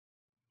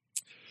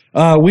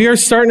We are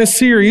starting a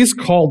series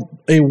called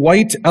A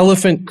White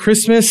Elephant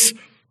Christmas.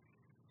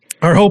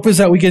 Our hope is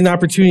that we get an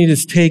opportunity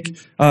to take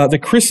the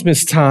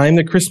Christmas time,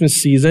 the Christmas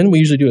season. We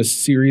usually do a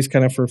series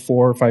kind of for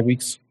 4 or 5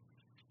 weeks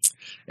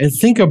and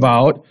think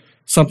about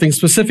something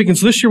specific. And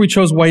so this year we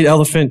chose White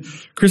Elephant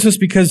Christmas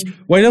because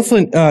White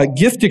Elephant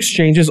gift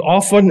exchanges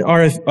often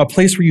are a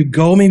place where you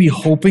go maybe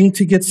hoping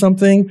to get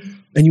something,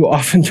 and you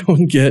often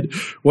don't get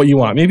what you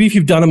want. Maybe if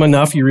you've done them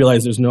enough, you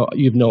realize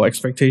you have no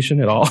expectation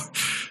at all.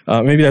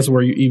 Maybe that's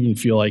where you even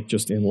feel like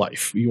just in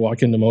life. You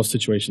walk into most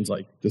situations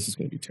like, this is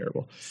going to be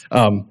terrible.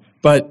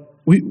 But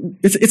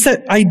it's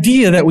that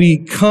idea that we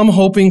come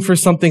hoping for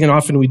something and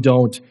often we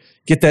don't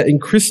get that. In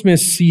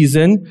Christmas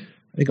season,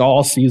 I think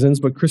all seasons,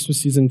 but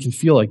Christmas season can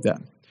feel like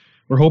that.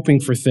 We're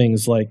hoping for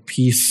things like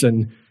peace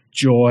and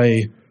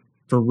joy,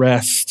 for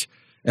rest.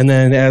 And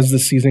then as the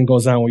season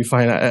goes on, we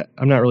find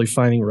I'm not really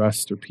finding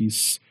rest or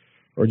peace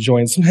or joy.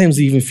 And sometimes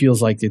it even feels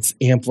like it's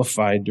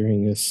amplified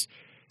during this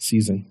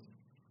season.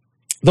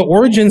 The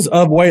origins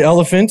of White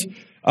Elephant,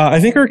 I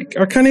think, are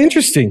kind of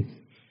interesting.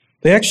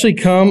 They actually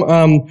come,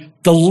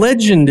 the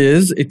legend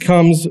is, it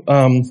comes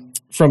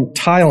from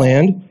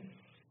Thailand.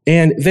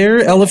 And their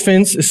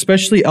elephants,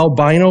 especially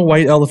albino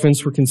white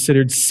elephants, were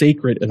considered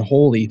sacred and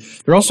holy.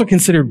 They're also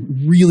considered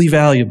really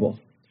valuable.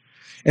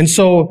 And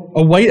so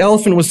a white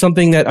elephant was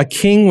something that a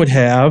king would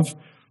have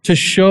to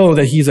show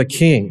that he's a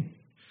king,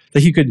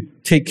 that he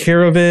could take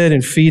care of it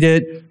and feed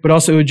it, but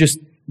also it would just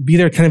be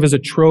there kind of as a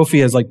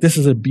trophy, as like, this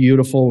is a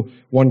beautiful,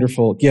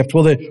 wonderful gift.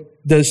 Well,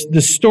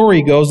 the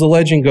story goes, the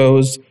legend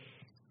goes,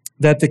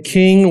 that the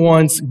king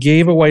once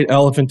gave a white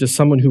elephant to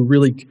someone who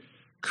really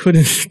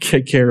couldn't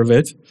take care of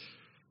it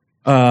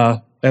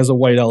as a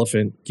white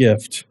elephant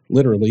gift,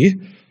 literally.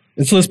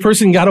 And so this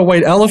person got a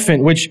white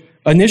elephant, which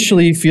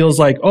initially feels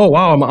like, oh,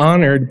 wow, I'm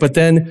honored. But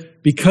then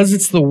because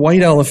it's the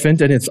white elephant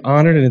and it's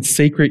honored and it's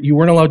sacred, you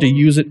weren't allowed to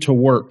use it to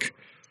work.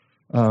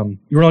 You weren't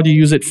allowed to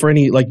use it for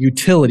any like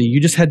utility. You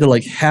just had to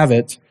like have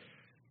it,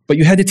 but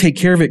you had to take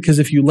care of it because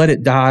if you let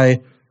it die,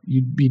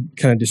 you'd be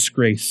kind of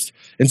disgraced.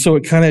 And so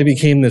it kind of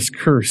became this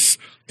curse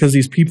because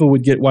these people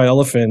would get white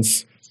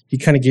elephants. He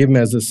kind of gave them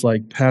as this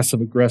like passive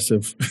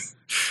aggressive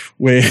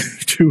way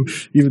to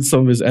even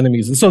some of his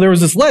enemies. And so there was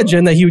this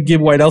legend that he would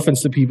give white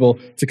elephants to people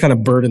to kind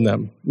of burden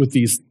them with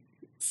these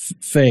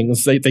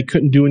things they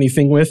couldn't do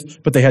anything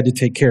with, but they had to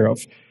take care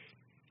of.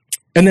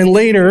 And then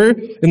later,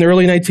 in the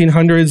early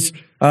 1900s,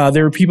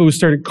 there were people who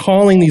started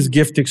calling these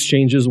gift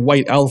exchanges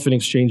white elephant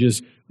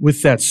exchanges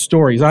with that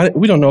story.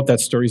 We don't know if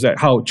that story is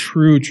how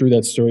true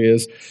that story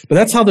is, but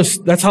that's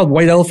how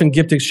white elephant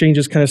gift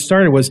exchanges kind of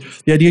started, was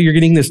the idea you're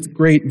getting this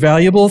great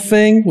valuable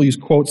thing. We'll use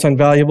quotes on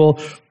valuable,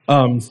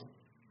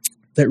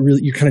 that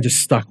really you're kind of just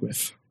stuck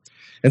with.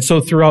 And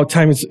so throughout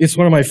time, it's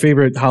one of my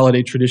favorite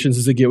holiday traditions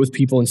is to get with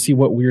people and see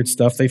what weird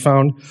stuff they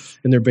found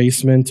in their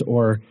basement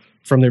or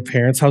from their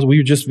parents' house. We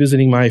were just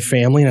visiting my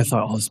family, and I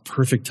thought, this is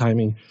perfect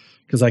timing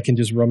because I can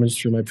just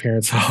rummage through my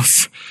parents'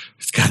 house.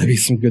 There's got to be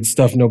some good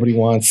stuff nobody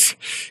wants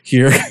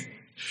here.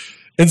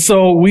 And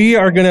so we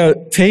are going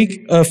to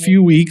take a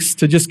few weeks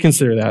to just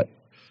consider that.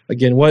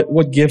 Again,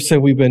 what gifts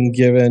have we been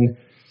given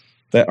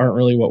that aren't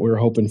really what we were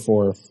hoping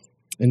for?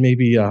 And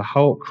maybe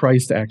how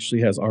Christ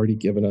actually has already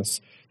given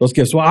us those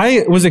gifts. Well,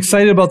 I was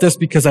excited about this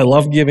because I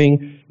love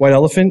giving white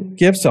elephant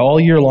gifts. All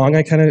year long,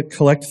 I kind of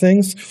collect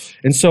things.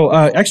 And so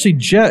actually,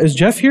 is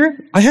Jeff here?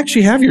 I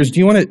actually have yours.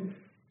 Do you want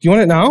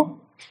it now?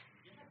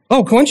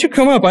 Oh, why don't you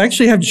come up? I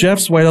actually have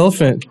Jeff's white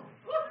elephant.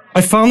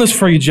 I found this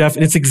for you, Jeff,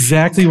 and it's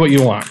exactly what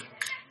you want.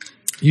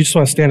 You just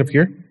want to stand up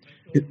here?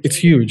 It's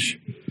huge.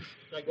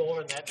 Should I go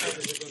over on that side or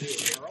is it going to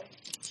be a barrel?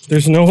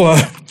 There's no,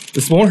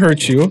 this won't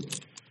hurt you.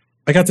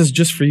 I got this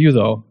just for you,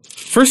 though.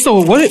 First of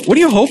all, what do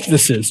you hope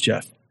this is,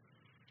 Jeff?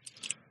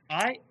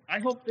 I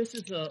hope this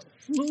is a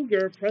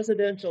Pfluger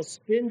presidential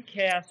spin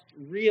cast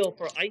reel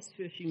for ice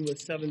fishing with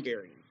 7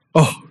 bearings.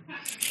 Oh,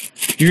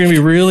 you're going to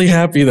be really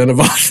happy then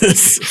about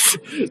this.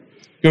 You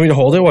want me to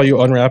hold it while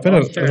you unwrap it?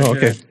 Oh, sure,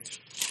 okay.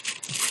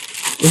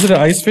 Is it an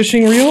ice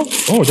fishing reel?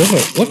 Oh, it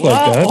doesn't look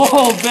like that.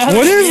 Oh,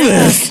 what is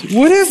this?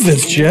 What is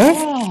this, Jeff?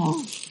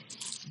 Wow.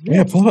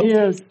 Yeah, pull up.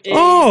 Is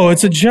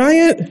It's a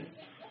giant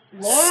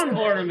lawn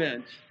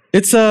ornament.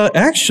 It's a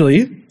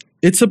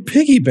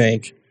piggy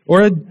bank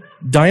or a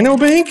dino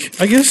bank,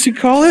 I guess you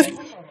call it.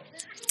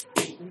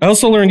 I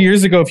also learned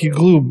years ago if you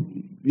glue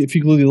the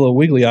little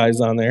wiggly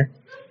eyes on there,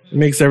 it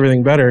makes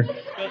everything better.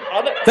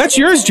 That's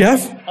yours,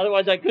 Jeff.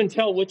 Otherwise, I couldn't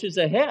tell which is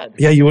ahead.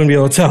 Yeah, you wouldn't be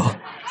able to tell.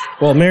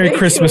 Well, Merry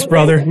Christmas,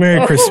 brother.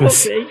 Merry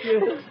Christmas. Thank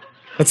you.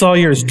 That's all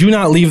yours. Do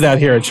not leave that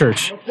here at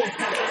church.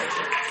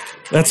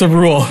 That's a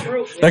rule.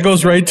 That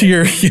goes right to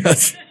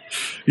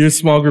your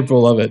small group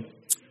will love it.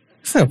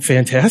 Isn't that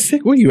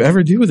fantastic? What do you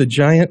ever do with a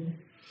giant?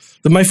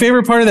 My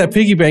favorite part of that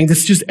piggy bank,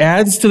 this just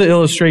adds to the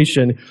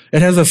illustration.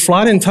 It has a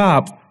slot in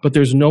top, but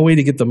there's no way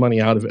to get the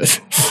money out of it.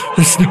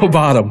 There's no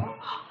bottom.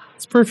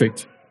 It's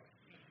perfect.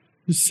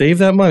 Just save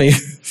that money.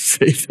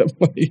 Save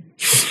that money.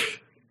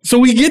 So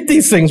we get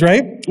these things,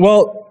 right?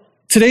 Well,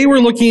 today we're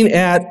looking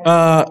at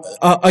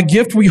a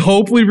gift we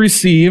hope we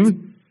receive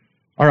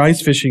our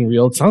ice fishing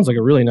reel. It sounds like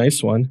a really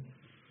nice one,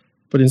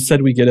 but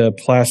instead we get a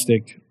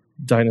plastic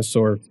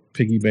dinosaur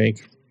piggy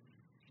bank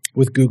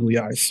with googly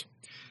eyes.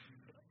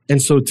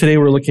 And so today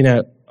we're looking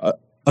at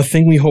a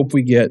thing we hope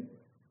we get,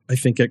 I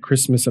think, at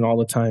Christmas and all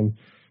the time,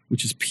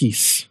 which is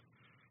peace.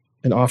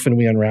 And often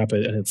we unwrap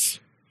it and it's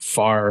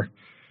far,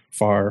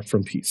 far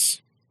from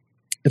peace.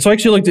 And so I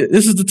actually looked at,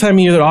 this is the time of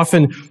year that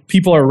often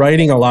people are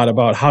writing a lot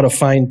about how to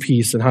find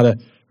peace and how to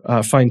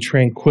find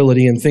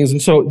tranquility and things.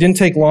 And so it didn't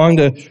take long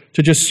to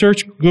just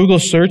Google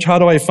search, how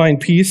do I find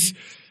peace?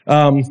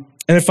 And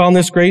I found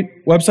this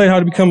great website, how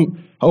to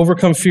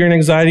overcome fear and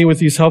anxiety with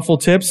these helpful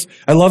tips.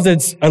 I love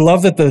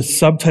that the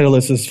subtitle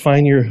is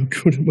Find Your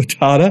Hakuna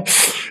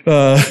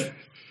Matata,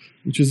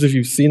 which is if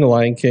you've seen The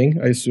Lion King.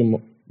 I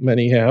assume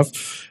many have.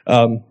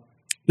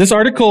 This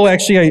article,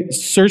 actually, I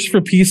searched for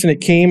peace, and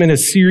it came in a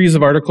series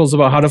of articles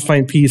about how to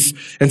find peace,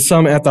 and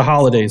some at the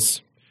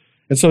holidays.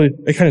 And so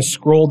I kind of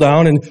scrolled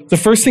down, and the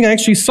first thing I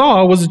actually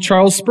saw was a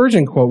Charles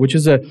Spurgeon quote, which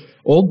is an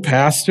old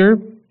pastor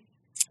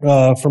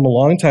from a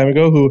long time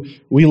ago who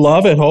we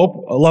love at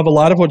Hope. I love a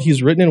lot of what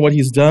he's written and what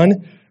he's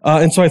done.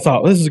 And so I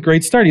thought, well, this is a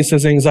great start. He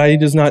says, anxiety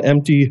does not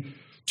empty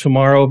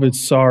tomorrow of its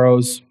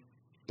sorrows,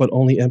 but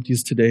only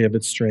empties today of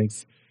its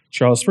strength.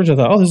 Charles Spurgeon,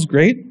 I thought, oh, this is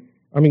great.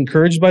 I'm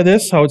encouraged by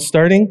this, how it's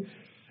starting.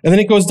 And then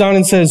it goes down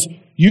and says,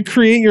 you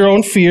create your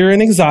own fear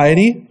and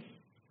anxiety.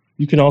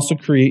 You can also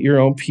create your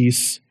own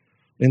peace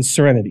and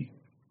serenity.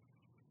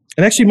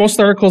 And actually, most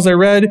articles I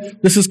read,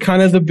 this is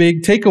kind of the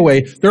big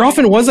takeaway. There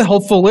often was a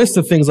helpful list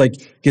of things like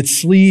get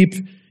sleep,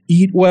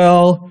 eat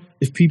well.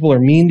 If people are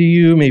mean to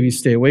you, maybe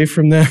stay away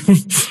from them.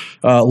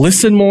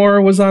 Listen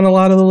more was on a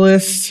lot of the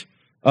lists.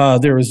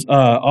 There was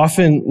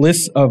often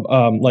lists of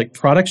like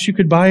products you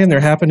could buy, and there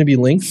happened to be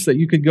links that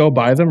you could go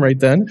buy them right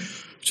then,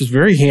 which is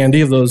very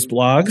handy of those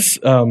blogs.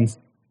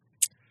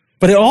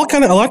 But a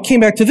lot came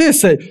back to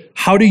this, that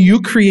how do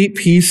you create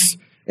peace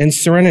and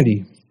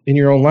serenity in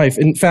your own life?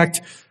 In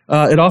fact,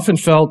 it often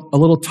felt a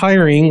little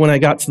tiring when I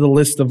got to the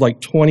list of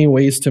like 20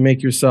 ways to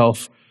make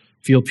yourself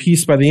feel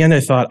peace. By the end, I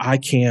thought,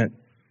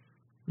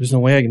 there's no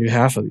way I can do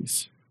half of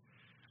these.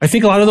 I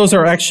think a lot of those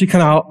are actually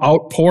kind of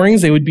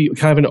outpourings. They would be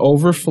kind of an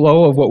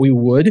overflow of what we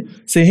would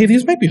say, hey,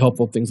 these might be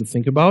helpful things to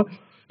think about.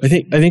 I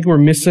think we're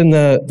missing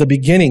the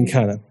beginning,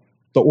 kind of,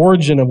 the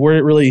origin of where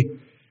it really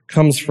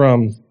comes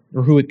from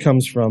or who it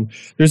comes from.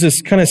 There's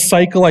this kind of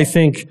cycle, I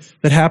think,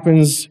 that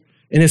happens,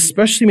 and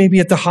especially maybe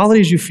at the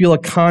holidays, you feel a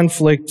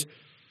conflict.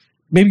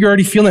 Maybe you're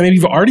already feeling that. Maybe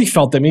you've already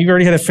felt that. Maybe you've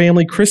already had a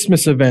family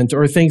Christmas event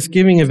or a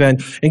Thanksgiving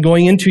event, and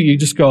going into it, you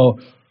just go,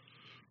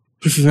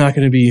 this is not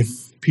going to be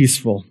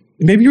peaceful.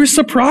 And maybe you were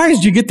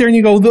surprised. You get there and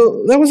you go,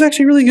 that was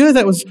actually really good.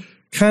 That was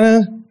kind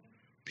of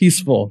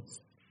peaceful.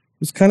 It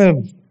was kind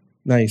of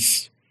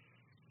nice.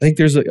 I think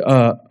there's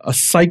a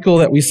cycle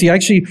that we see. I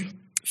actually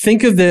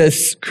think of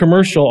this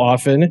commercial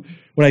often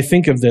when I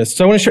think of this.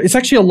 So I want to show, it's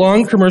actually a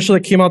long commercial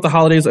that came out the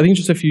holidays, I think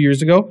just a few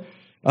years ago.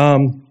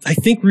 I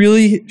think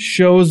really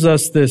shows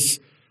us this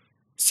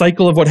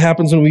cycle of what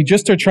happens when we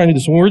just are trying to do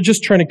this, when we're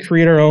just trying to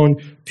create our own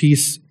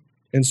peace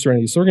and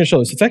serenity. So we're going to show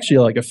this. It's actually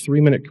like a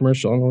 3-minute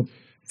commercial. I don't know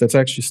if that's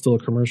actually still a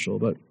commercial,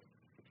 but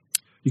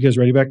you guys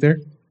ready back there?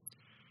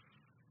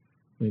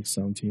 Thanks,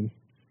 sound team.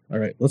 All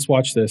right, let's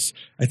watch this.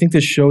 I think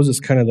this shows us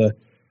kind of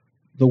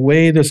the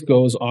way this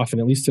goes often,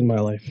 at least in my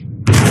life.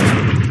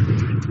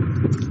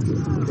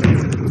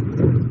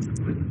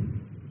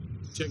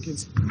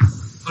 Jenkins,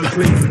 I'm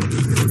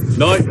clean.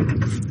 No.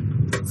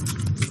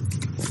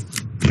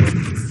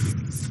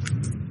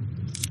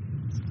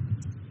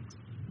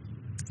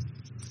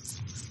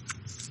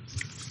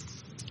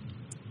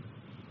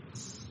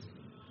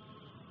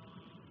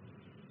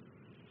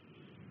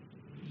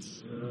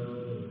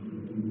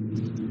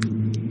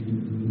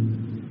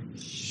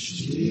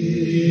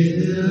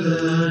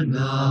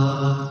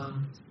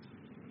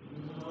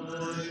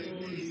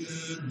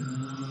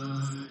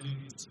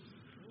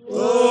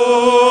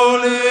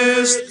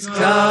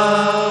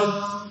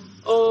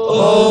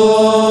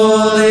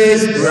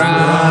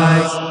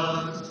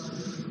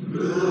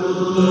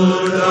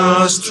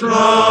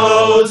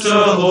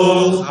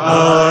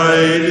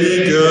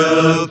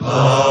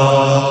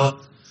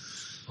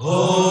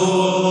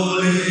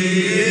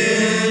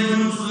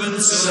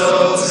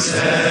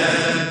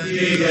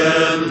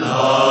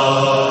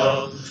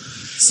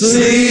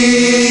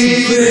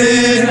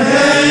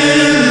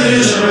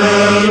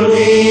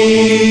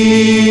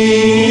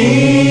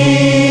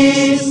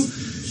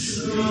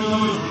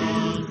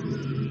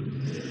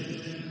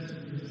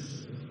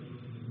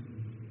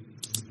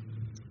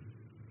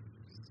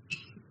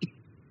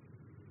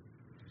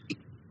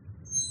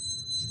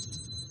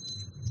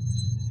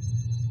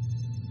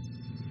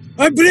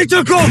 Ein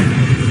Berichter kommt!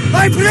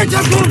 Ein Berichter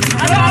kommt!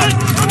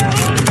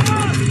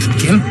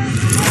 Jim?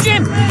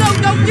 Jim,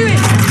 don't do it!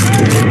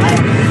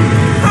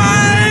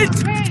 Halt!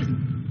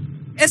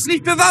 Er ist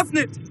nicht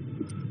bewaffnet!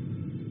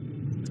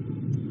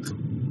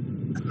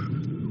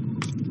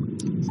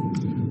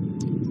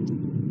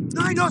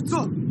 Nein,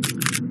 Otto!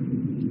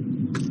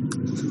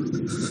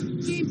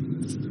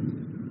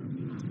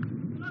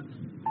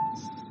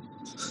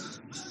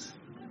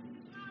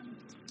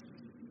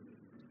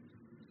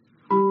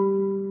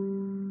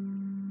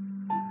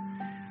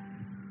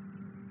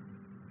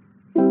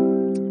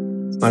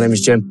 My name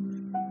is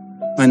Jim.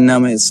 Mein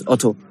Name ist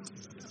Otto.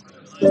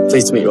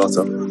 Pleased to meet you,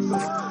 Otto.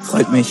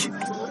 Freut mich.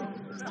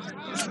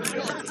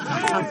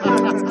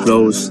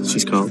 Rose,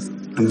 she's called.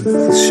 Das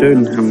ist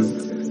schön.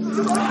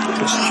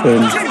 Das ist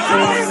schön.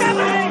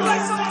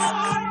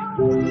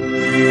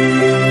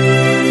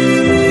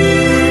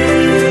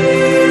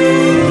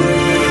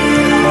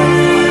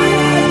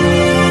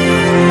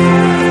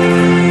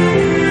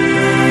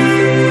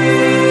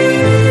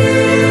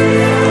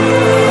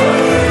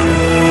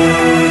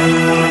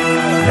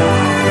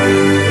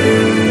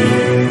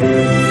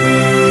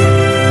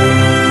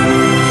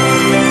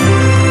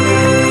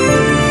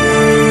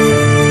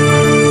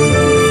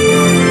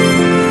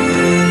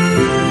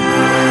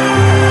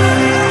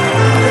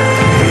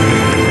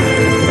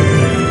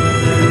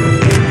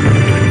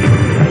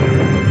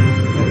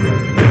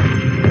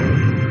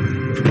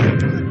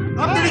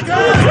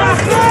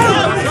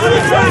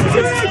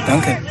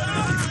 Danke.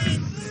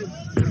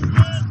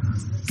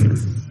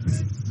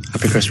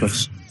 Happy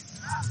Christmas.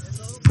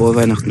 Frohe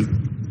Weihnachten.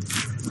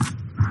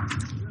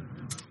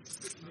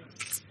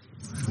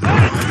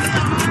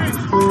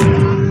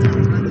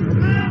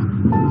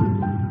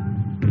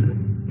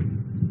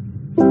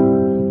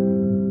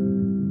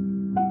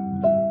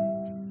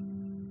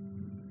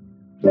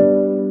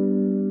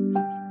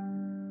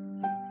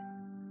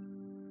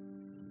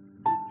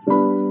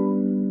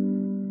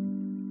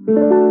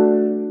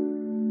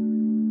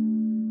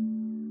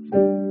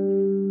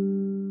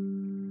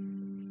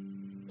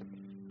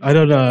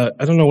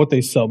 I don't know what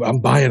they sell, but I'm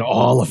buying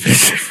all of it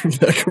from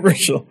that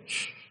commercial.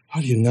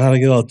 How do you not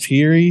get all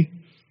teary?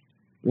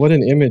 What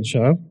an image,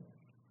 huh?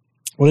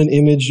 What an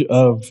image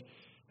of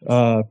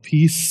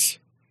peace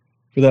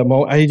for that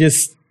moment.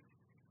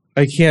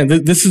 I can't.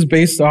 This is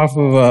based off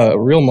of a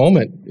real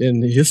moment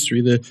in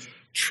history. The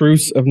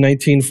truce of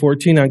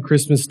 1914 on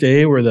Christmas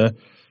Day, where the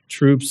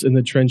troops in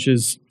the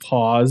trenches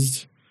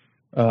paused.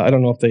 I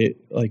don't know if they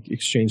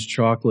exchanged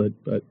chocolate,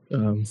 but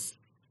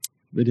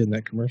they did in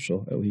that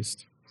commercial at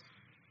least.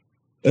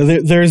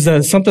 There's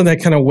something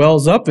that kind of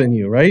wells up in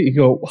you, right? You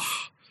go,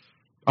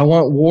 I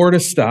want war to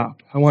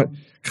stop. I want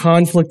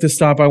conflict to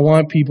stop. I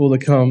want people to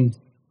come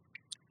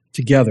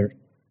together.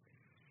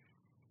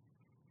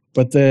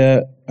 But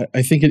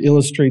I think it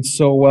illustrates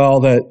so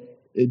well that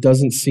it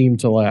doesn't seem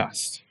to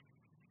last.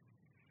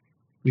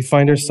 We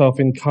find ourselves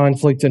in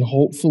conflict, and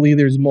hopefully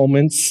there's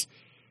moments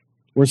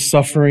where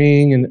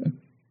suffering and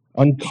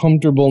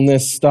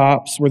uncomfortableness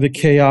stops, where the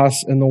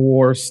chaos and the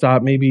war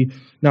stop, maybe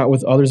not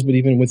with others, but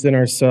even within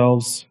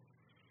ourselves.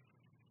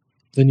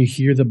 Then you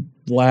hear the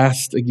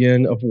blast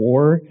again of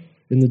war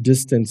in the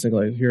distance, and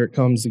like, here it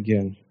comes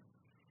again.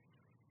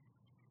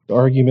 The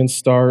argument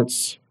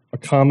starts, a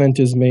comment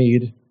is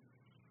made.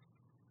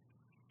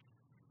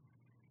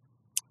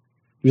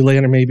 We lay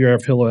under maybe our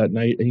pillow at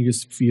night, and you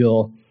just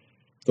feel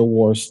the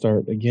war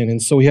start again.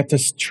 And so we have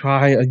to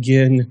try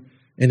again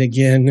and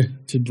again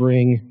to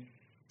bring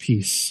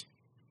peace.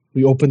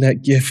 We open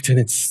that gift, and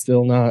it's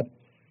still not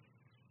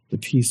the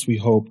peace we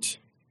hoped.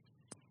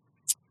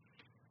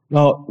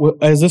 Now,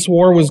 as this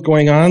war was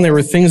going on, there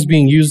were things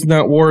being used in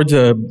that war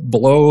to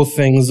blow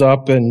things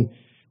up and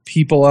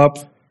people up.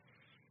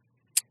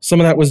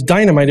 Some of that was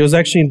dynamite. It was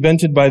actually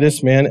invented by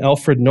this man,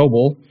 Alfred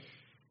Nobel.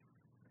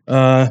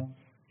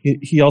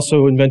 He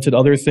also invented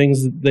other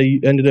things that they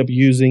ended up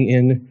using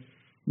in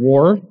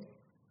war.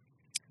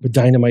 But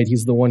dynamite,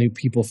 he's the one who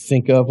people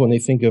think of when they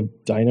think of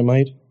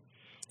dynamite.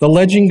 The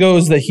legend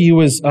goes that he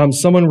was,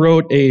 someone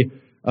wrote a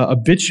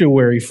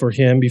obituary for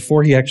him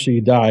before he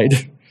actually died.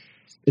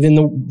 And in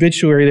the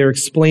obituary, they were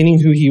explaining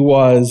who he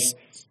was,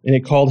 and it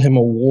called him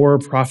a war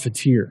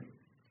profiteer.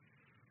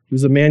 He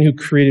was a man who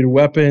created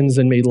weapons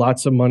and made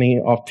lots of money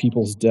off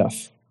people's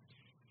death.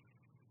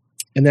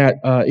 And that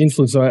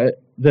influence,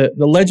 the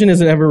legend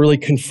isn't ever really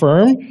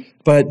confirmed,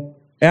 but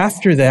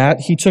after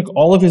that, he took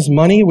all of his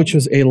money, which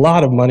was a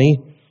lot of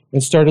money,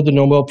 and started the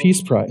Nobel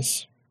Peace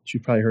Prize, which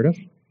you've probably heard of.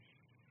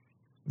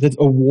 That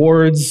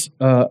awards,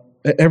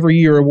 every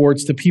year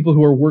awards to people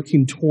who are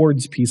working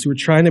towards peace, who are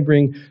trying to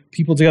bring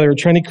people together, who are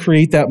trying to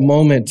create that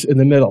moment in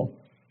the middle.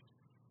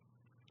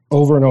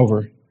 Over and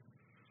over.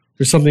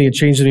 There's something that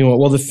changed anyone.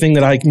 Well, the thing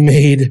that I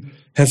made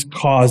has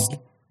caused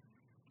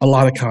a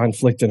lot of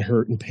conflict and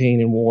hurt and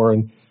pain and war,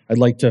 and I'd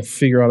like to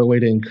figure out a way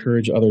to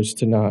encourage others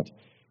to not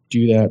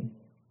do that.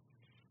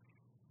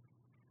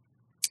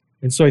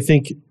 And so I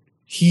think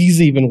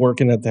he's even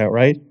working at that,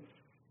 right?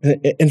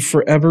 And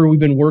forever we've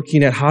been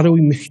working at how do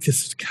we make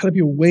this? There's got to be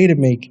a way to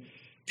make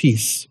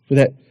peace. For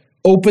that,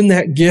 open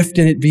that gift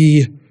and it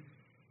be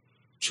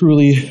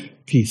truly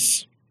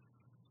peace.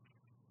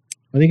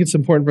 I think it's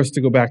important for us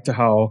to go back to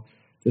how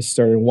this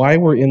started, why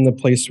we're in the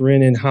place we're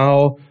in, and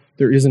how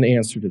there is an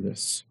answer to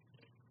this.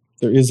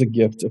 There is a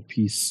gift of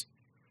peace.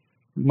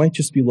 We might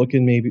just be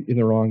looking maybe in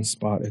the wrong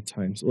spot at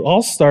times. It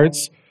all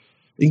starts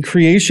in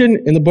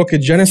creation in the book of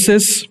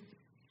Genesis.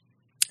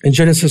 In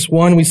Genesis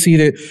 1, we see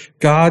that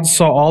God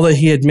saw all that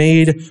he had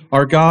made.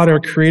 Our God, our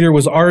creator,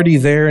 was already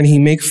there, and he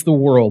makes the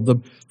world.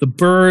 The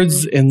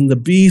birds and the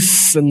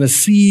beasts and the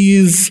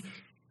seas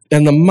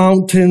and the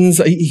mountains.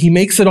 He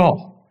makes it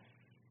all.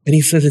 And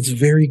he says it's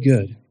very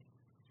good.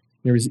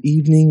 There was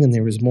evening and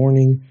there was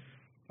morning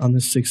on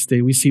the sixth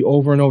day. We see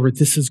over and over,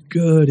 this is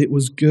good, it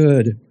was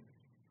good.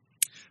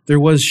 There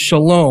was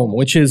shalom,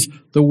 which is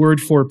the word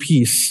for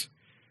peace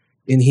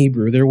in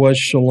Hebrew. There was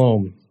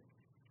shalom.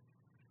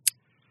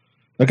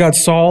 Now God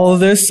saw all of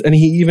this, and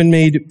he even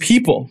made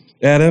people.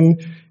 Adam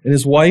and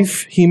his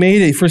wife, he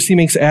made it. First he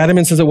makes Adam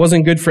and says it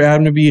wasn't good for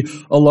Adam to be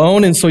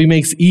alone, and so he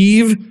makes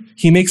Eve.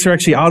 He makes her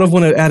actually out of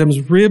one of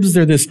Adam's ribs.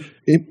 They're this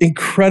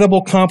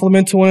incredible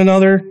complement to one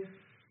another.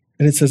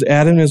 And it says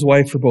Adam and his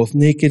wife were both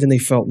naked, and they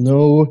felt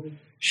no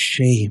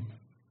shame.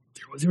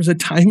 There was a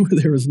time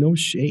where there was no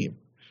shame.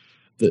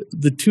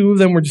 The two of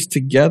them were just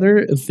together,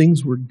 and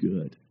things were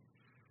good.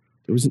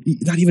 There was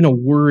not even a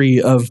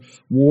worry of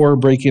war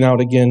breaking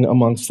out again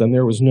amongst them.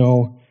 There was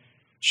no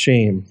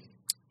shame.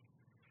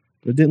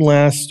 But it didn't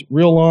last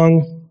real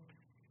long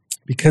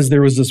because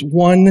there was this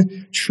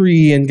one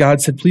tree, and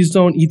God said, please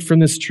don't eat from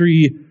this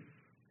tree.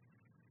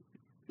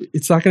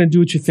 It's not going to do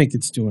what you think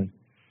it's doing.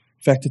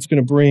 In fact, it's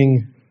going to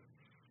bring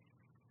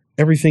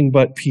everything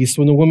but peace.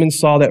 When the woman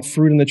saw that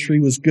fruit in the tree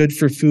was good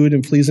for food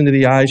and pleasing to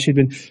the eyes, she'd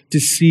been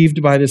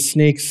deceived by the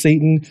snake.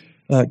 Satan,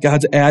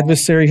 God's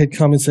adversary, had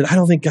come and said, I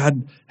don't think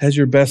God has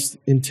your best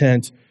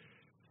intent.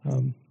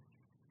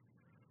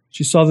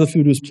 She saw that the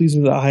food was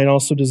pleasing to the eye and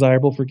also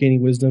desirable for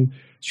gaining wisdom.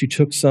 She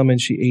took some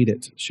and she ate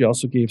it. She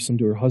also gave some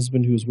to her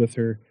husband who was with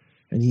her,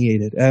 and he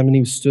ate it. Adam and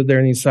Eve stood there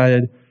and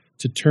decided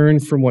to turn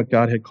from what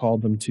God had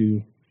called them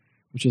to,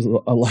 which is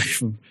a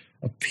life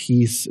of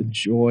peace and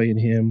joy in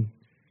him,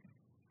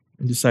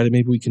 and decided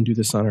maybe we can do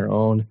this on our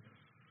own.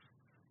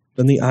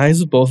 Then the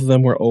eyes of both of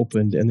them were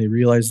opened, and they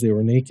realized they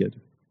were naked.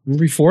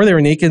 Remember before, they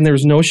were naked and there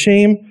was no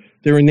shame.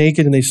 They were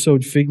naked and they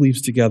sewed fig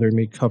leaves together and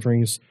made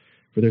coverings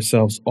for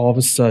themselves. All of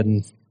a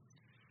sudden,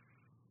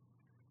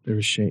 there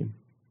was shame.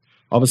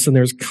 All of a sudden,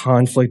 there was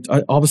conflict.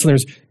 All of a sudden, there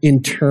was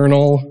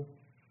internal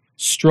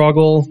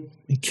struggle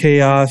and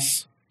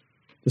chaos.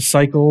 The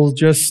cycle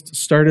just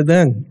started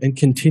then and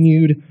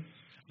continued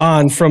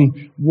on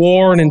from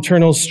war and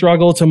internal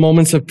struggle to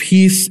moments of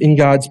peace in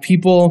God's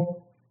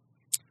people,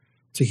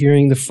 to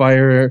hearing the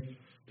fire,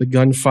 the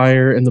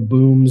gunfire, and the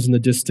booms in the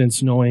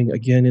distance, knowing,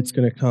 again, it's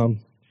going to come.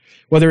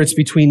 Whether it's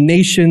between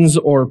nations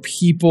or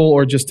people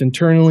or just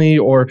internally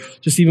or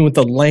just even with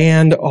the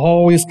land,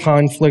 always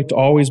conflict,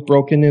 always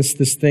brokenness,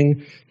 this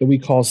thing that we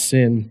call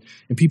sin.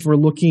 And people are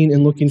looking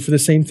and looking for the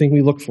same thing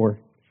we look for.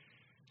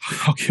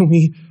 How can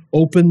we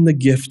open the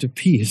gift of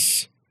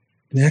peace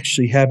and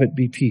actually have it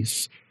be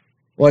peace?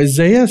 Well,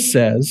 Isaiah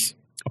says,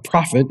 a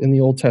prophet in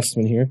the Old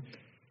Testament here,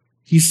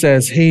 he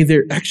says, hey,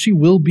 there actually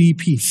will be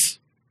peace.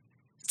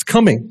 It's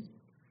coming.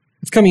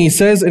 It's coming. He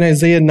says in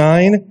Isaiah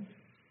 9,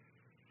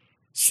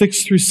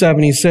 6 through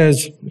 7, he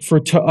says, for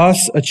to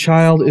us a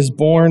child is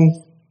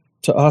born,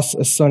 to us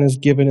a son is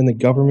given, and the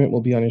government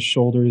will be on his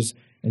shoulders,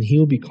 and he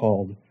will be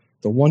called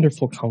the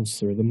Wonderful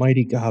Counselor, the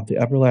Mighty God, the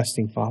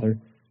Everlasting Father,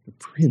 the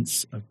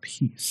Prince of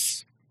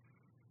Peace.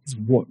 It's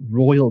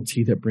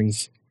royalty that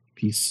brings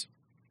peace.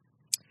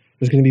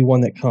 There's going to be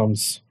one that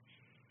comes.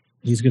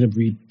 He's going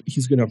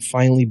to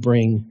finally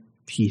bring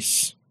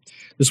peace.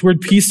 This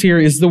word peace here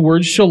is the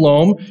word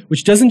shalom,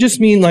 which doesn't just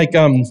mean like,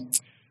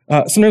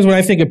 sometimes when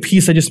I think of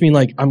peace, I just mean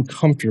like I'm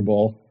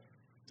comfortable.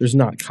 There's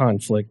not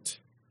conflict.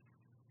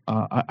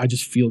 I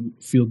just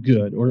feel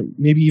good, or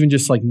maybe even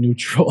just like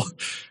neutral.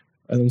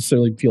 I don't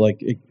necessarily feel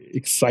like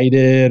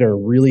excited or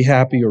really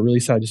happy or really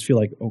sad. I just feel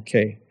like,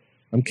 okay,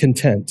 I'm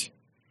content.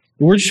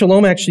 The word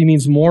shalom actually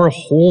means more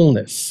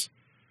wholeness.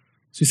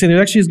 So you say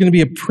there actually is going to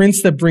be a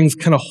prince that brings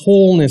kind of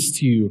wholeness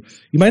to you.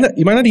 You might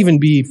not even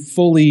be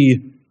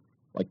fully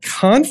like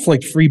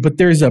conflict free, but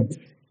there's a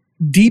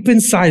deep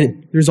inside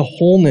it, there's a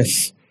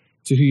wholeness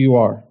to who you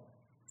are.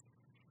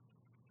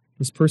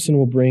 This person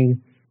will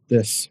bring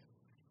this.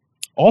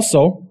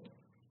 Also,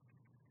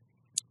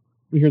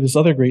 we hear this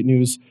other great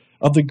news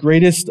of the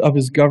greatest of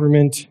his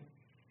government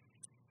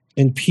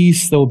and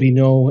peace, there will be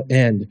no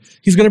end.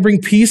 He's going to bring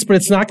peace, but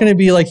it's not going to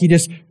be like he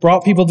just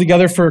brought people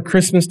together for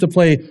Christmas to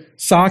play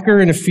soccer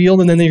in a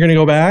field and then they're going to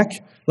go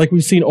back, like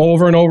we've seen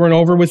over and over and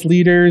over with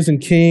leaders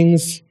and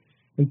kings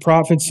and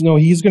prophets. No,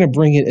 he's going to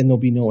bring it and there'll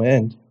be no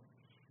end.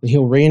 And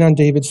he'll reign on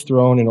David's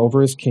throne and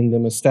over his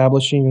kingdom,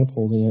 establishing and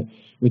upholding it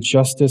with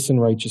justice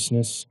and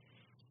righteousness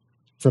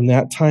from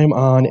that time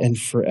on and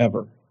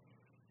forever.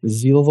 The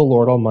zeal of the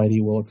Lord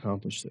Almighty will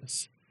accomplish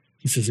this.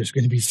 He says there's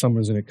going to be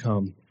someone's going to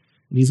come.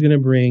 And he's going to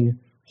bring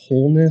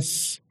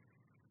wholeness,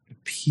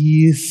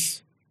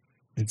 peace,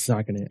 and it's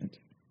not going to end.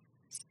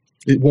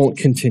 It won't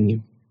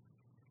continue.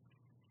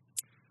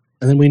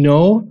 And then we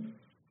know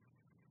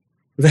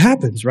that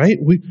happens, right?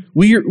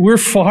 We're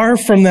far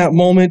from that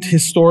moment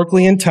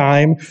historically in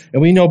time,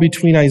 and we know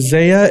between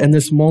Isaiah and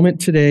this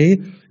moment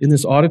today in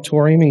this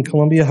auditorium in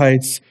Columbia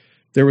Heights,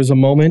 there was a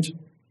moment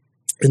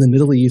in the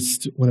Middle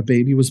East when a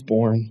baby was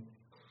born.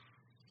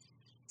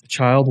 A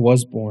child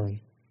was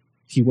born.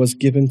 He was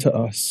given to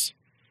us.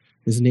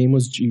 His name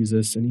was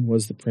Jesus, and he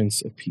was the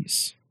Prince of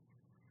Peace.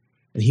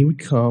 And he would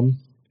come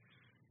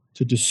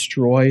to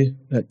destroy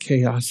that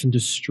chaos and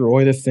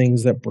destroy the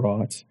things that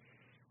brought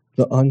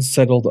the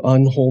unsettled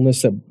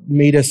unwholeness that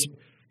made us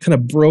kind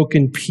of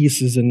broken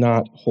pieces and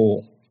not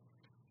whole.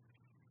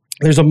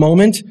 There's a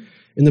moment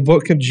in the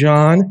book of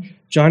John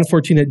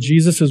 14, that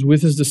Jesus is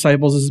with his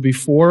disciples as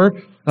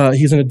before.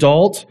 He's an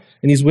adult,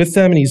 and he's with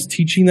them, and he's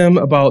teaching them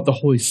about the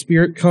Holy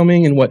Spirit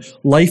coming and what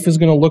life is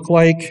going to look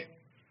like.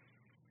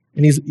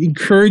 And he's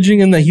encouraging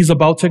them that he's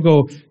about to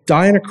go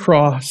die on a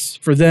cross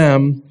for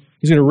them.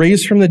 He's going to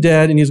raise from the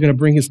dead, and he's going to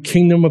bring his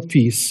kingdom of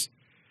peace.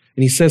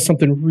 And he says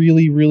something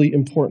really, really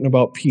important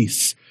about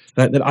peace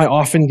that I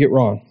often get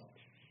wrong.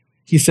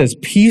 He says,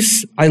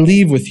 "Peace I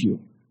leave with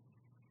you.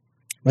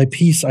 My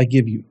peace I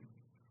give you."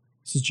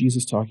 This is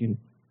Jesus talking.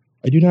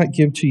 "I do not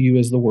give to you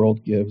as the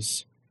world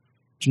gives.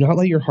 Do not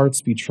let your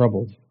hearts be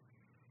troubled,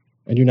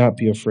 and do not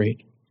be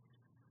afraid."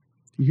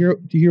 Do you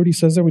hear what he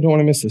says there? We don't want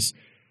to miss this.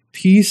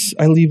 Peace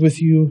I leave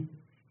with you,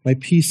 my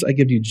peace I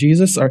give to you.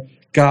 Jesus, our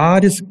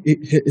God,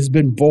 has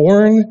been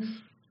born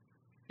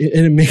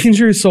in a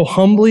manger so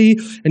humbly,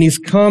 and he's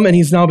come and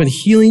he's now been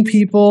healing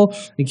people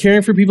and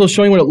caring for people,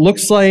 showing what it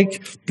looks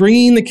like,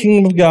 bringing the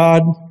kingdom of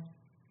God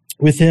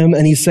with him.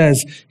 And he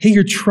says, hey,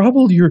 you're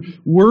troubled, you're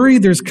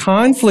worried, there's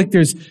conflict,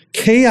 there's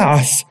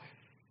chaos.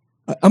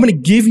 I'm going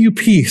to give you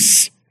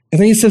peace.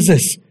 And then he says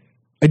this,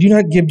 I do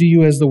not give to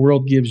you as the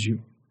world gives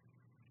you.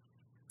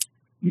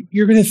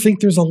 You're going to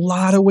think there's a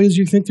lot of ways.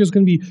 You think there's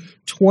going to be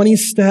 20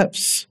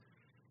 steps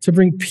to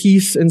bring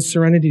peace and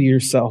serenity to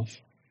yourself.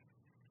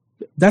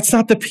 That's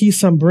not the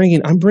peace I'm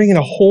bringing. I'm bringing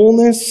a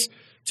wholeness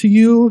to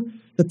you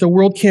that the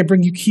world can't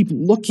bring. You keep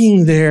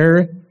looking there,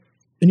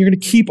 and you're going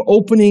to keep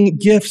opening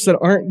gifts that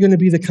aren't going to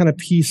be the kind of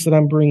peace that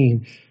I'm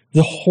bringing,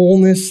 the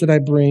wholeness that I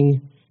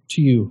bring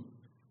to you.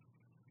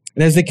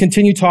 And as they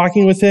continue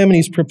talking with him, and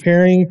he's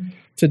preparing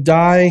to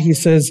die, he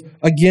says,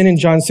 again in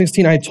John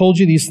 16, I told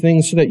you these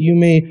things so that you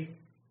may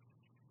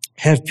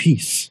have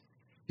peace.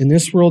 In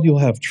this world, you'll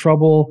have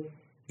trouble,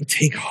 but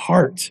take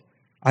heart.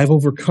 I've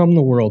overcome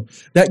the world.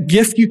 That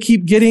gift you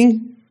keep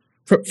getting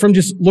from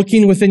just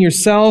looking within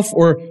yourself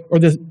or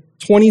the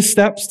 20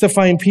 steps to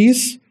find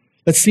peace,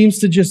 that seems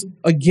to just,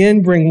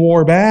 again, bring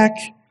war back.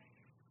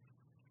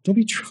 Don't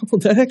be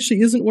troubled. That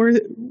actually isn't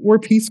where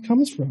peace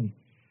comes from.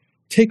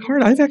 Take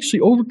heart. I've actually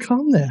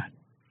overcome that.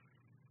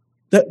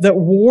 That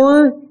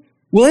war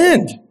will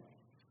end.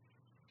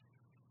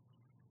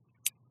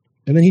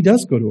 And then he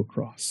does go to a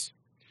cross.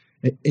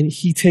 And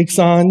he takes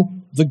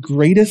on the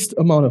greatest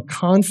amount of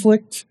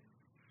conflict.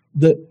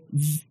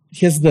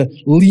 He has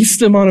the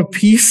least amount of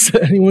peace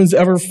that anyone's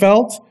ever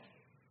felt.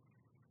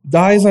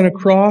 Dies on a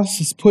cross,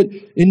 is put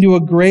into a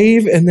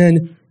grave, and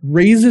then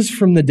raises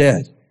from the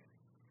dead,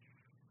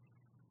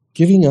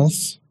 giving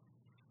us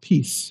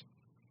peace,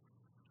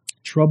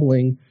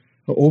 troubling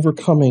or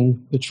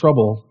overcoming the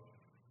trouble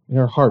in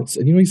our hearts.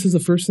 And you know what he says the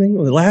first thing?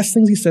 Well, the last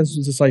things he says to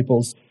his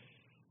disciples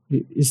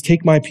is,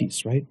 take my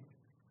peace, right?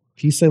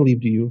 Peace I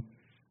leave to you.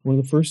 One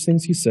of the first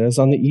things he says,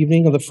 on the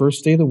evening of the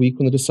first day of the week,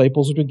 when the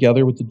disciples are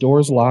together with the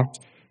doors locked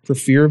for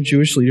fear of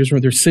Jewish leaders,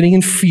 where they're sitting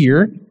in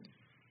fear,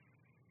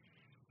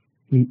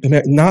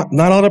 and not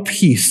out of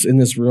peace in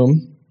this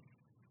room,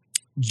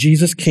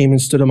 Jesus came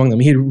and stood among them.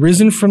 He had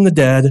risen from the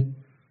dead.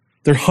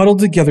 They're huddled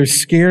together,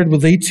 scared. Will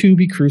they too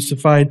be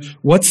crucified?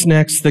 What's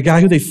next? The guy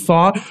who they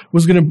thought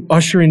was going to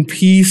usher in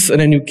peace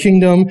and a new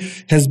kingdom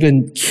has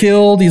been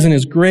killed. He's in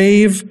his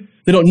grave.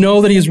 They don't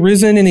know that he's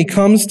risen, and he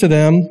comes to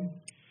them.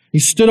 He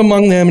stood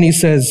among them, and he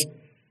says,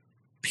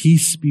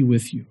 peace be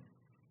with you.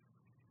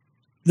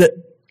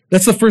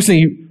 That's the first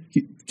thing.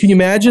 Can you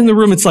imagine the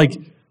room? It's like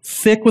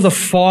thick with a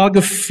fog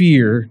of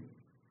fear.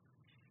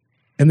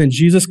 And then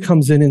Jesus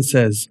comes in and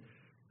says,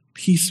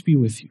 peace be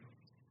with you.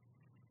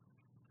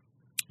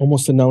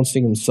 Almost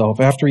announcing himself.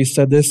 After he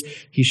said this,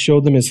 he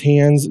showed them his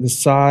hands and his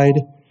side.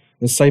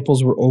 The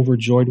disciples were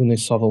overjoyed when they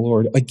saw the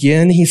Lord.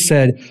 Again, he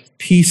said,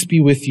 peace be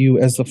with you.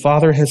 As the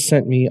Father has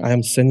sent me, I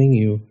am sending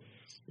you.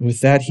 And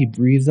with that, he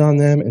breathed on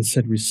them and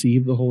said,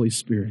 receive the Holy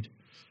Spirit.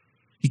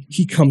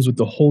 He comes with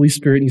the Holy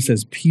Spirit and he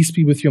says, peace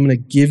be with you. I'm going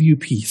to give you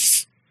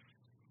peace.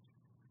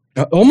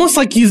 Almost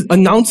like he's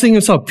announcing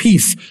himself,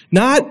 peace.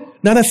 Not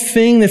a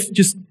thing that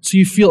just so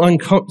you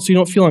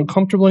don't feel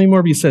uncomfortable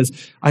anymore, but he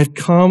says, I've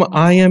come,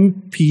 I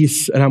am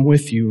peace, and I'm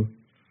with you.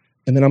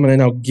 And then I'm going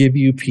to now give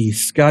you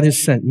peace. God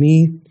has sent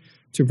me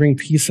to bring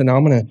peace, and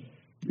now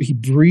he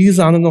breathes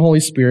on in the Holy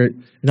Spirit,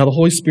 and now the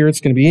Holy Spirit's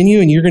going to be in you,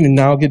 and you're going to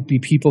now be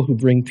people who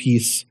bring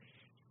peace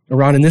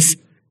around. And this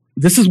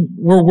is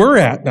where we're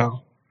at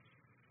now.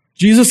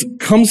 Jesus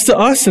comes to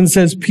us and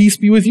says, peace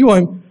be with you.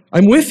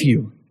 I'm with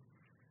you.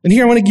 And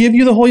here I want to give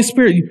you the Holy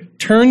Spirit. You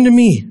turn to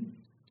me.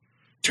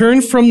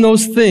 Turn from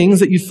those things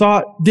that you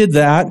thought did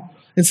that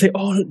and say,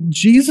 oh,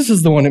 Jesus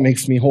is the one that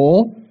makes me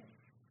whole.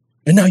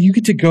 And now you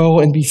get to go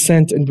and be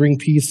sent and bring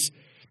peace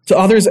to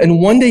others.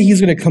 And one day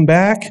he's going to come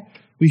back.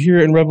 We hear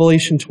in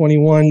Revelation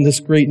 21 this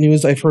great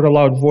news. I've heard a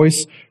loud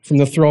voice from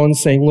the throne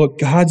saying, look,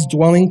 God's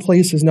dwelling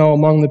place is now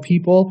among the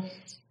people.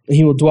 And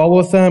he will dwell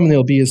with them, and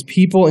they'll be his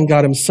people, and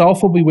God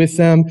himself will be with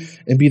them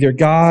and be their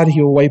God. He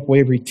will wipe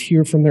away every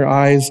tear from their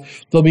eyes.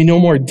 There'll be no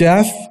more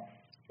death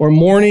or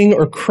mourning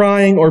or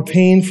crying or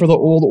pain, for the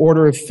old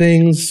order of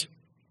things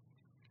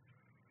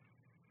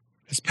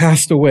has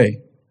passed away.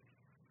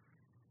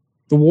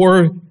 The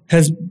war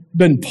has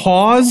been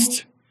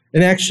paused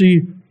and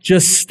actually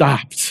just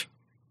stopped.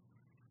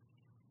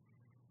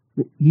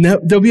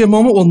 There'll be a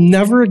moment we'll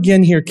never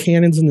again hear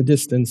cannons in the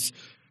distance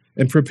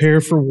and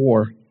prepare for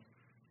war.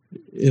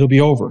 It'll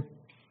be over.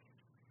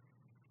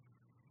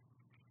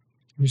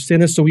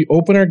 Understand this? So we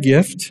open our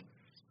gift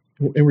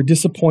and we're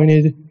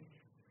disappointed.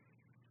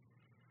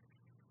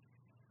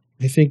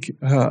 I think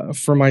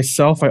for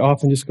myself, I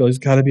often just go, there's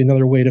got to be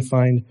another way to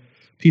find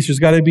peace. There's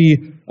got to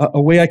be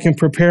a way I can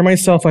prepare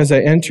myself as I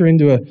enter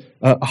into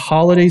a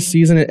holiday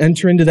season and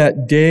enter into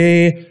that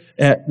day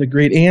at the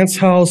great aunt's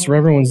house where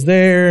everyone's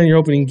there and you're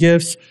opening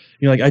gifts.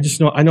 You're like,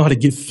 I know how to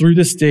get through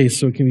this day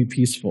so it can be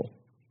peaceful.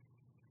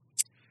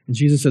 And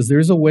Jesus says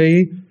there's a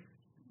way, no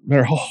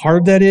matter how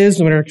hard that is,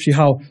 no matter actually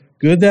how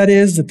good that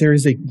is, that there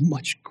is a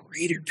much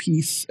greater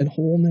peace and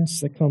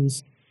wholeness that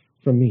comes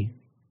from me.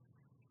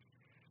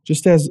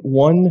 Just as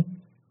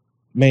one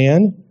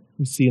man,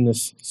 we see in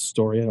this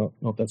story, I don't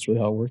know if that's really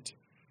how it worked,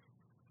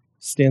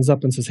 stands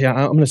up and says, hey,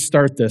 I'm going to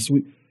start this.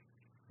 I'm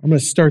going to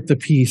start the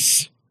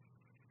peace.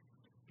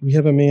 We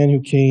have a man who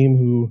came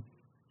who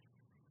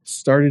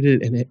started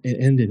it and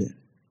ended it,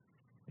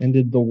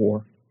 ended the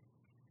war.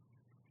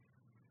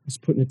 He was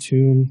put in a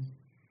tomb,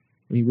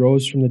 and he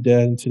rose from the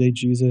dead, and today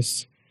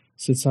Jesus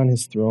sits on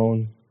his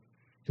throne,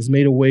 has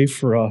made a way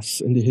for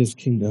us into his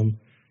kingdom,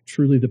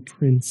 truly the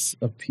Prince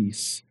of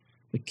Peace,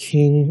 the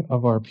King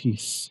of our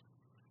peace.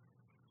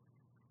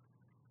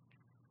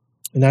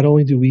 And not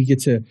only do we get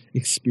to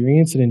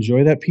experience and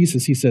enjoy that peace,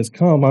 as he says,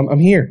 come, I'm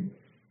here.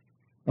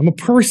 I'm a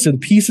person.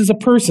 Peace is a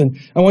person.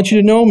 I want you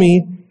to know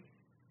me.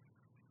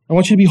 I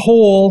want you to be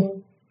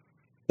whole.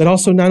 That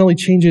also not only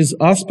changes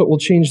us, but will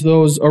change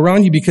those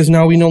around you, because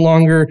now we no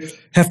longer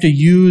have to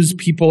use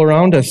people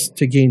around us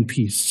to gain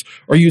peace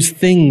or use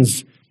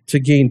things to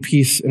gain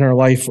peace in our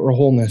life or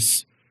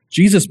wholeness.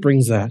 Jesus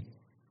brings that.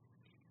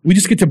 We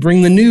just get to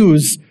bring the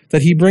news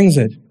that he brings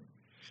it.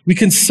 We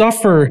can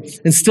suffer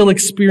and still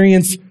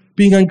experience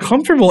being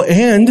uncomfortable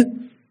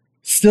and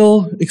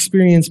still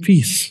experience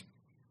peace.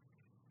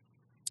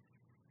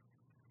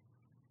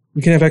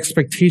 We can have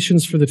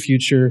expectations for the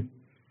future,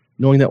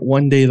 knowing that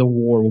one day the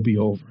war will be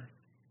over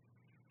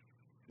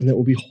and that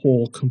we'll be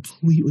whole,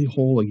 completely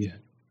whole again.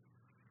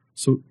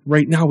 So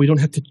right now, we don't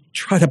have to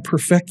try to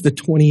perfect the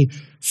 20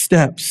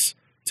 steps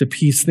to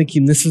peace,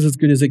 thinking this is as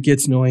good as it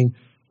gets, knowing,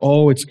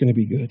 oh, it's going to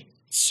be good.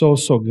 So,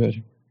 so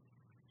good.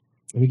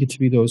 And we get to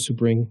be those who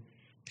bring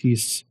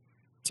peace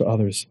to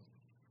others.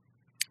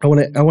 I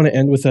want to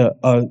end with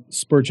a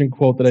Spurgeon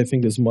quote that I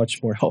think is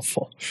much more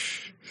helpful.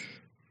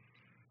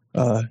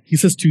 He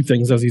says two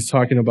things as he's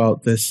talking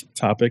about this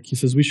topic. He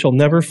says, we shall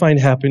never find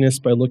happiness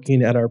by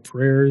looking at our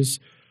prayers,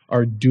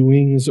 our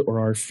doings, or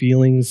our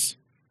feelings.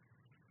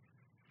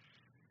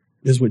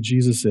 Is what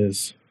Jesus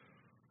is,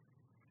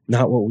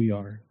 not what we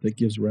are, that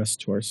gives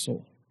rest to our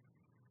soul.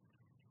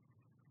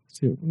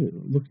 See,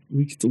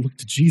 we get to look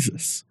to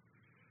Jesus.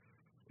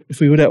 If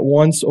we would at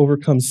once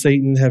overcome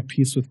Satan and have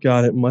peace with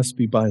God, it must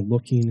be by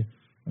looking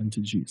unto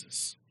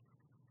Jesus.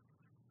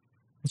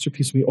 That's our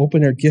peace. We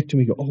open our gift and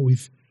we go, oh,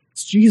 it's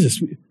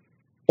Jesus.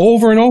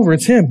 Over and over,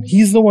 it's him.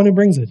 He's the one who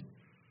brings it.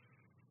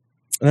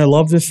 And I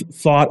love this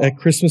thought at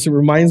Christmas. It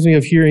reminds me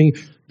of hearing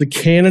the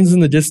cannons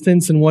in the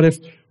distance. And what if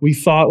we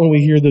thought when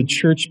we hear the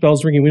church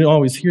bells ringing, we don't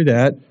always hear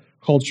that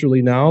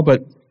culturally now,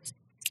 but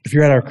if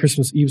you're at our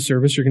Christmas Eve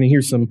service, you're going to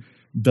hear some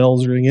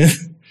bells ringing.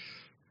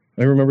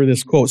 I remember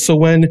this quote. So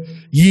when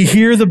ye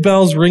hear the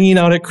bells ringing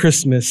out at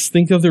Christmas,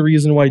 think of the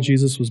reason why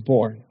Jesus was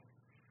born.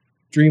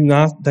 Dream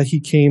not that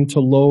he came to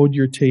load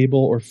your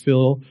table or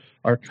fill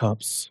our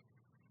cups,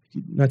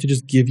 not to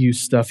just give you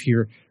stuff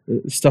here,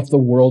 stuff the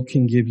world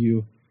can give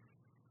you,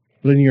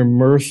 but in your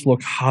mirth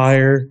look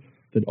higher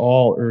than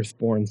all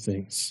earth-born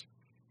things.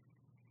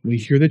 When you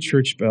hear the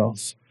church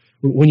bells,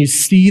 when you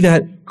see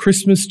that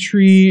Christmas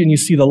tree and you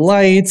see the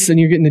lights and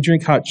you're getting to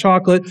drink hot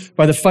chocolate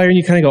by the fire and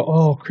you kind of go,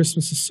 oh,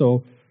 Christmas is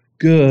so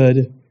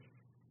good.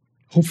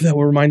 Hopefully that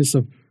will remind us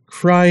of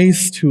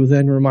Christ, who will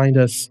then remind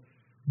us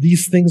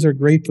these things are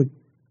great, but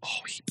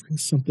oh, he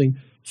brings something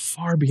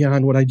far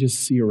beyond what I just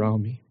see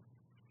around me.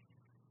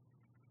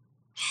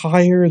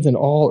 Higher than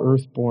all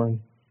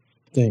earth-born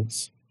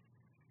things.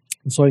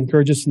 And so I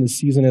encourage us in this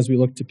season as we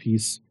look to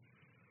peace,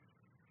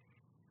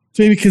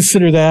 to maybe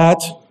consider that.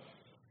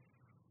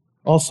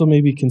 Also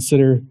maybe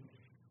consider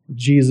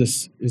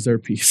Jesus is our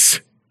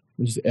peace.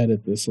 I'll just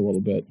edit this a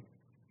little bit.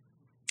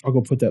 I'll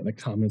go put that in the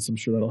comments. I'm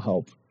sure that'll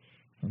help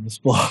on this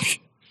blog.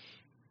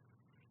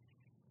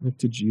 Look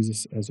to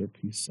Jesus as our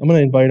peace. I'm going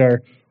to invite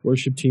our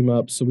worship team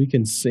up so we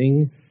can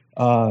sing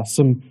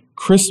some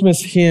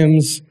Christmas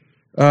hymns,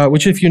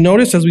 which if you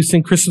notice as we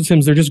sing Christmas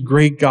hymns, they're just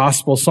great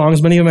gospel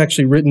songs. Many of them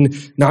actually written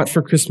not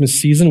for Christmas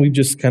season. We've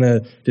just kind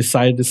of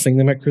decided to sing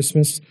them at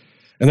Christmas.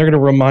 And they're going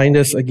to remind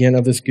us again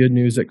of this good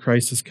news that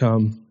Christ has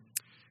come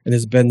and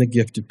has been the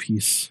gift of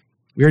peace.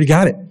 We already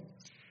got it.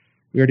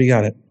 We already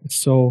got it. It's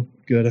so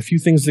good. A few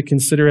things to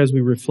consider as we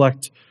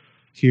reflect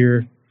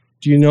here.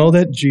 Do you know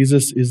that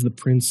Jesus is the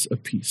Prince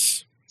of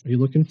Peace? Are you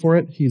looking for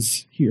it?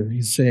 He's here.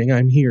 He's saying,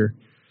 I'm here.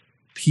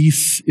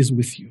 Peace is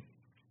with you.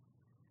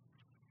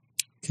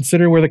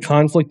 Consider where the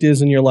conflict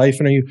is in your life,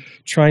 and are you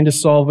trying to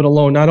solve it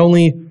alone? Not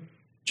only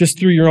just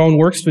through your own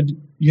works, but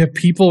you have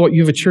people,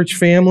 you have a church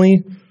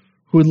family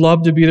who would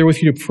love to be there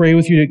with you, to pray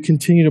with you, to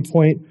continue to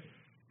point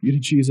you to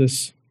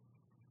Jesus.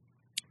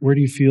 Where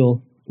do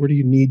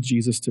you need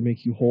Jesus to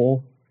make you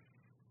whole?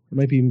 It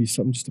might even be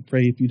something just to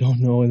pray if you don't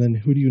know, and then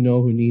who do you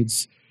know who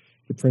needs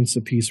the Prince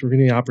of Peace? We're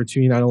getting the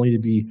opportunity not only to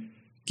be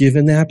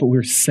given that, but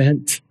we're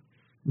sent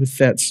with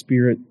that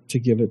Spirit to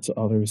give it to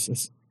others.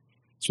 It's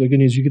really good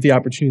news. You get the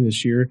opportunity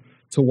this year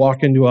to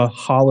walk into a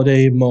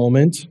holiday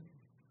moment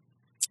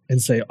and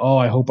say, oh,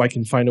 I hope I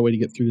can find a way to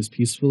get through this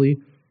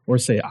peacefully. Or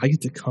say, I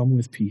get to come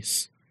with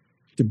peace,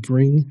 to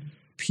bring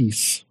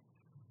peace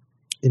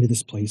into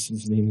this place.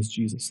 His name is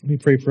Jesus. Let me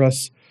pray for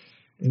us,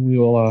 and we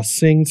will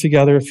sing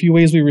together. A few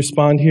ways we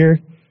respond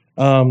here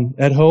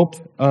at Hope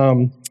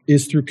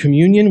is through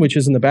communion, which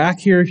is in the back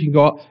here. If you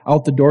go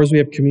out the doors, we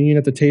have communion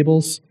at the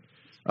tables.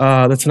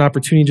 That's an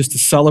opportunity just to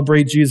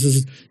celebrate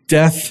Jesus'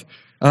 death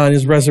and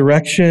his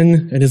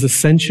resurrection and his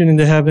ascension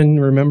into heaven.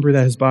 Remember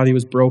that his body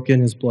was broken,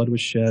 his blood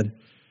was shed.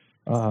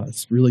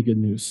 It's really good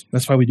news.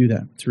 That's why we do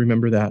that, to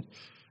remember that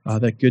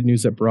good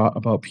news that brought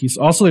about peace.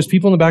 Also, there's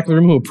people in the back of the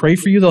room who will pray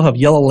for you. They'll have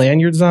yellow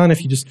lanyards on.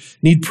 If you just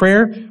need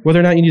prayer, whether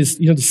or not you need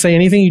to say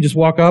anything, you just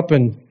walk up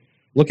and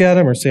look at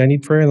them or say, I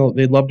need prayer, and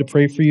they'd love to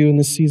pray for you in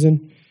this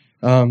season.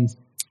 Also,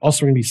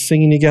 we're going to be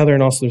singing together,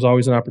 and also there's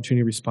always an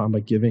opportunity to respond by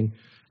giving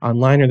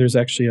online, or there's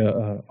actually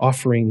a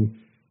offering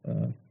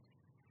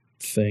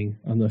thing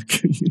on the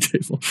communion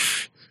table.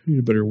 We need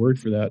a better word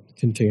for that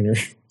container.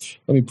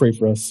 Let me pray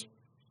for us.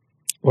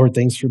 Lord,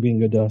 thanks for being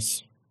good to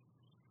us.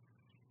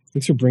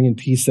 Thanks for bringing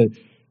peace that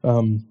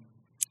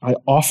I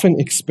often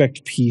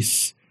expect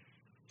peace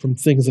from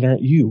things that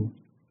aren't you.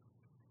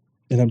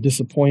 And I'm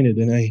disappointed,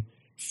 and I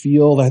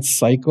feel that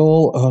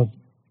cycle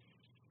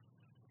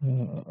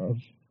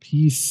of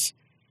peace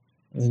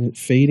and it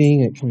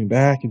fading and coming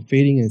back and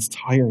fading, and it's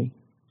tiring.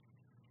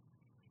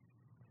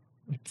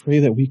 I pray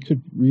that we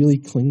could really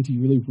cling to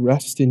you, really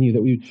rest in you,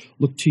 that we would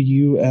look to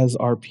you as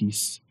our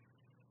peace.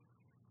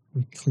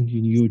 We cling to you,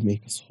 and you would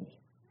make us whole.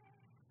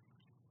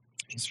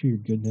 Thanks for your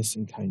goodness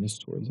and kindness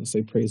towards us.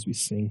 I pray as we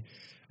sing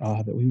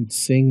that we would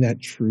sing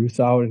that truth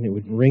out, and it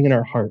would ring in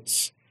our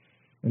hearts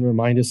and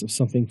remind us of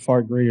something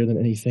far greater than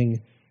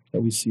anything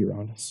that we see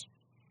around us.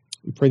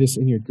 We pray this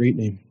in your great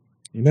name.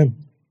 Amen.